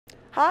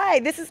Hi,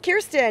 this is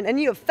Kirsten, and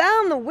you have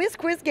found the Whiz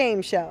Quiz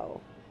Game Show.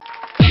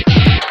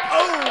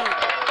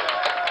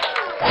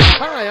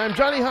 Hi, I'm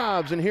Johnny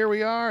Hobbs, and here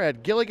we are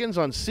at Gilligan's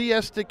on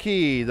Siesta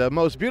Key, the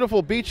most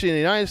beautiful beach in the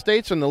United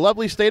States in the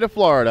lovely state of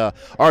Florida.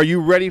 Are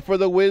you ready for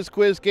the Whiz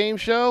Quiz Game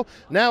Show?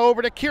 Now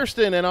over to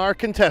Kirsten and our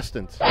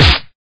contestants.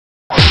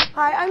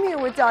 Hi, I'm here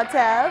with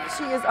Datev.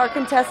 She is our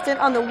contestant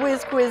on the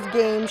Whiz Quiz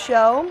Game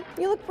Show.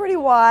 You look pretty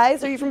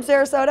wise. Are you from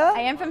Sarasota?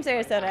 I am from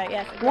Sarasota,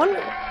 yes.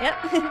 Wonderful. Yep.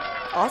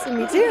 Awesome,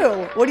 me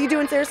too. What do you do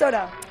in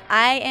Sarasota?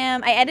 I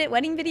edit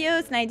wedding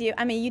videos and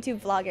I'm a YouTube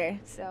vlogger,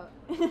 so.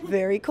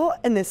 Very cool.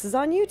 And this is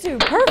on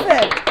YouTube.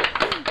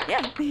 Perfect.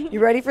 Yeah.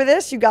 You ready for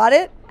this? You got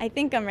it? I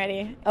think I'm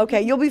ready.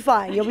 Okay, you'll be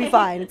fine. You'll be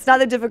fine. It's not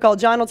that difficult.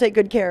 John will take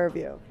good care of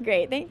you.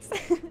 Great, thanks.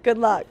 Good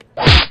luck.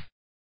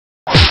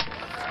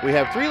 We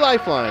have 3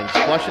 lifelines.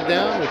 Flush it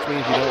down, which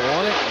means you don't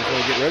want it. You just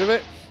want to get rid of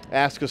it.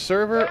 Ask a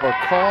server or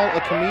call a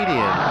comedian.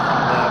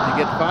 Now, if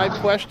you get 5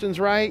 questions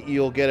right,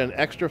 you'll get an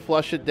extra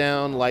flush it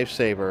down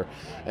lifesaver.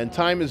 And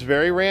time is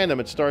very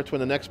random. It starts when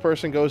the next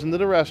person goes into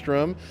the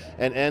restroom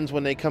and ends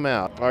when they come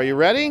out. Are you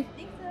ready? I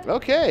think so.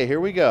 Okay, here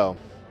we go.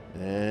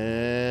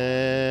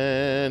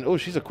 And, oh,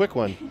 she's a quick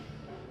one.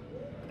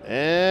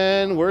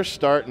 And we're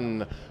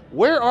starting.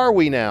 Where are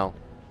we now?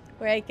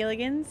 We're at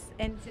Gilligan's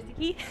in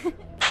Siesta.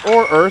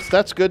 Or Earth,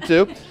 that's good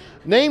too.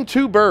 Name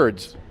 2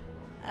 birds.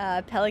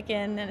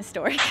 Pelican and a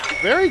stork.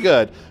 Very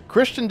good.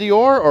 Christian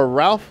Dior or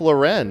Ralph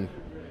Lauren?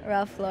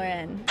 Ralph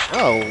Lauren.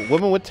 Oh,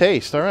 woman with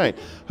taste. All right.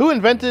 Who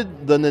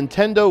invented the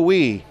Nintendo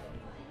Wii?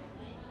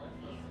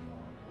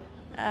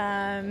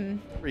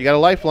 You got a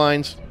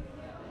lifelines.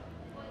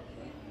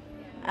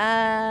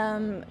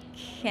 Can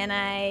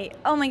I?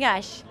 Oh my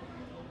gosh.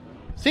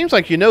 Seems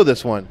like you know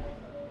this one.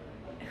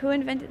 Who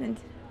invented it?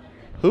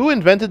 Who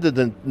invented the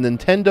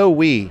Nintendo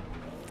Wii?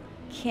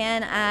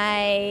 Can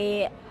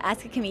I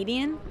ask a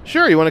comedian?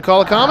 Sure, you want to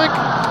call a comic?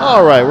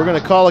 All right, we're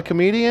going to call a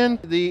comedian.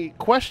 The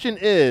question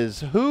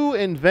is, who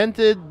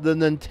invented the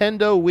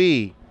Nintendo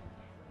Wii?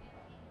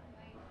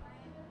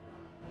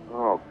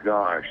 Oh,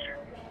 gosh.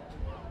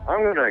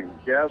 I'm going to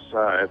guess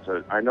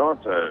I know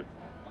it's a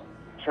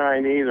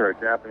Chinese or a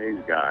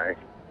Japanese guy,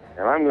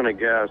 and I'm going to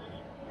guess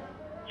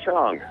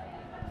Chung.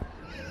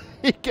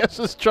 He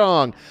guesses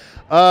Chong.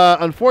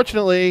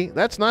 Unfortunately,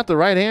 that's not the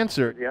right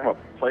answer. Yeah, I'm a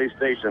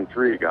PlayStation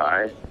 3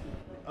 guy.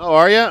 Oh,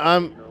 are you?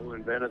 Who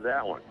invented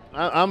that one?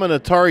 I'm an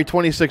Atari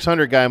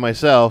 2600 guy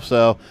myself,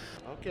 so.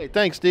 Okay,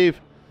 thanks, Steve.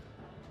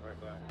 All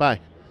right, bye. Bye.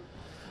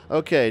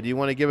 Okay, do you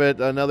want to give it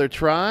another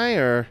try,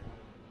 or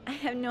I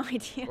have no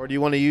idea. do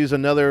you want to use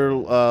another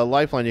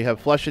lifeline? You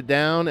have flush it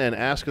down and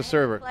ask a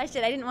server. Flush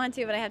it. I didn't want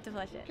to, but I have to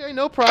flush it. Okay,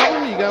 no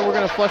problem. We're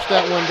going to flush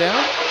that one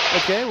down.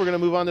 Okay, we're going to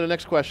move on to the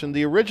next question.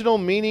 The original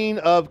meaning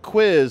of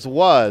quiz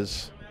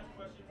was?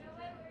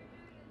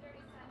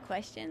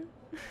 Question?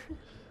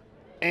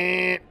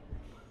 The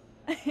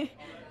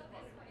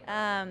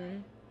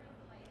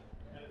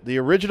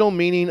original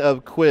meaning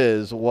of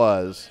quiz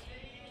was?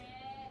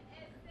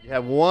 You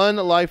have 1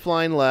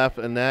 lifeline left,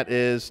 and that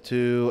is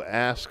to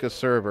ask a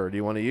server. Do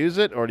you want to use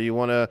it, or do you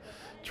want to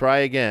try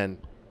again?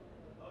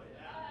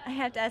 I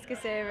have to ask a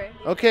server.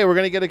 Okay, we're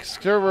going to get a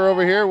server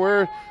over here.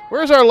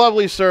 Where's our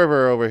lovely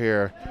server over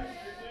here?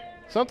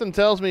 Something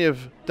tells me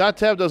if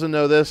Datev doesn't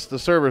know this, the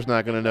server's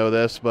not going to know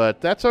this, but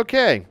that's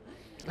okay.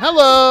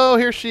 Hello,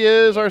 here she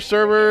is, our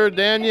server,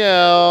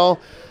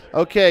 Danielle.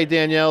 Okay,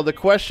 Danielle, the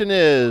question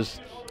is,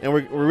 and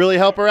we really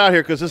help her out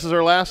here because this is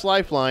her last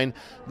lifeline,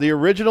 the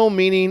original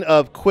meaning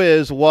of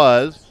quiz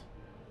was?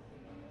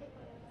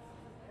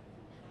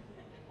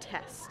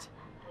 Test.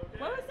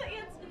 What was the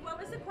answer? What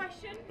was the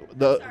question?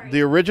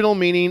 The original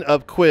meaning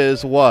of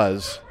quiz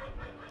was?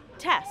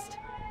 Test.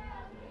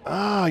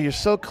 Ah, you're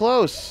so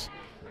close.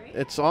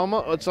 It's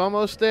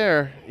almost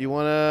there. You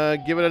want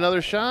to give it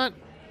another shot?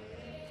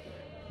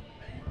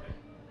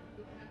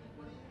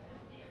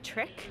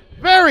 Trick.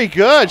 Very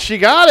good. She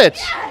got it.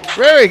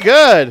 Very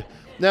good.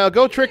 Now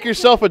go trick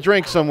yourself a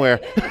drink somewhere.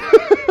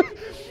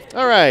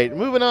 All right,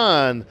 moving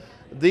on.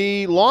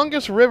 The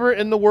longest river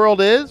in the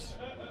world is?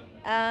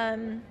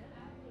 The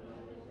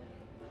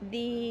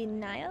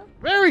Nile?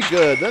 Very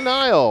good. The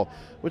Nile,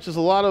 which is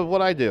a lot of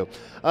what I do.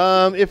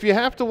 If you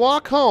have to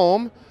walk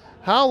home,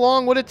 how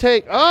long would it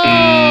take? Oh,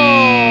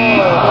 you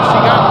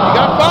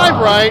got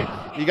 5 right.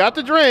 You got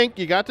the drink.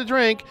 You got the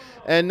drink.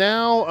 And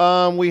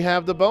now we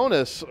have the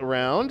bonus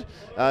round.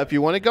 If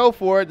you want to go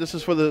for it, this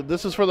is for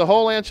the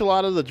whole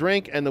enchilada, the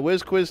drink, and the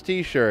Whiz Quiz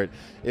T-shirt.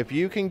 If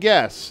you can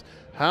guess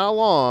how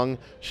long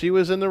she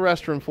was in the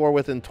restroom for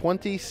within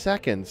 20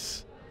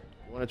 seconds,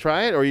 you want to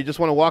try it, or you just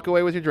want to walk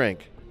away with your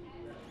drink?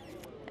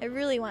 I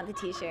really want the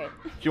T-shirt.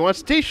 She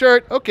wants a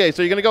T-shirt. Okay,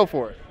 so you're gonna go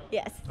for it.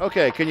 Yes.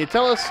 Okay, can you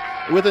tell us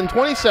within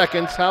 20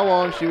 seconds how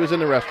long she was in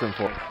the restroom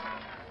for?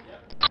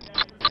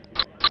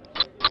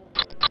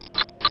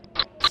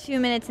 2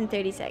 minutes and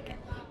 30 seconds.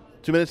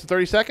 2 minutes and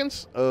 30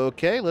 seconds?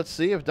 Okay, let's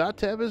see if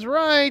Datev is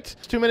right.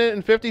 It's 2 minutes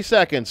and 50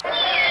 seconds. You're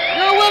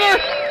a winner!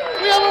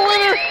 We have a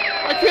winner!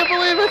 I can't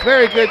believe it.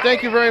 Very good.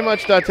 Thank you very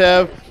much,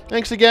 Datev.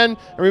 Thanks again.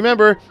 And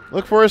remember,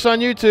 look for us on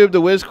YouTube, the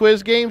Whiz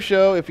Quiz Game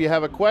Show. If you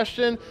have a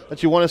question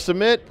that you want to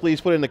submit, please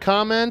put it in the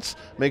comments.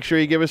 Make sure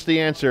you give us the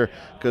answer,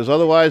 because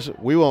otherwise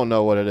we won't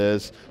know what it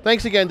is.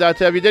 Thanks again,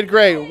 Datev. You did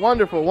great.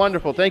 Wonderful,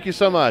 wonderful. Thank you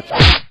so much.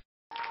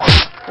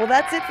 Well,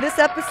 that's it for this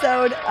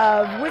episode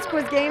of Whiz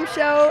Quiz Game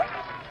Show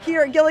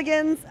here at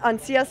Gilligan's on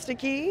Siesta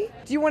Key.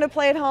 Do you want to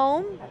play at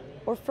home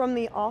or from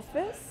the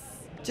office?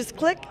 Just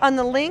click on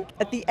the link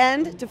at the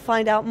end to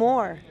find out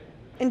more.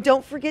 And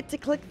don't forget to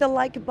click the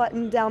like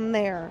button down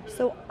there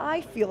so I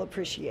feel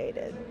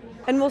appreciated.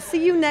 And we'll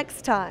see you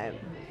next time.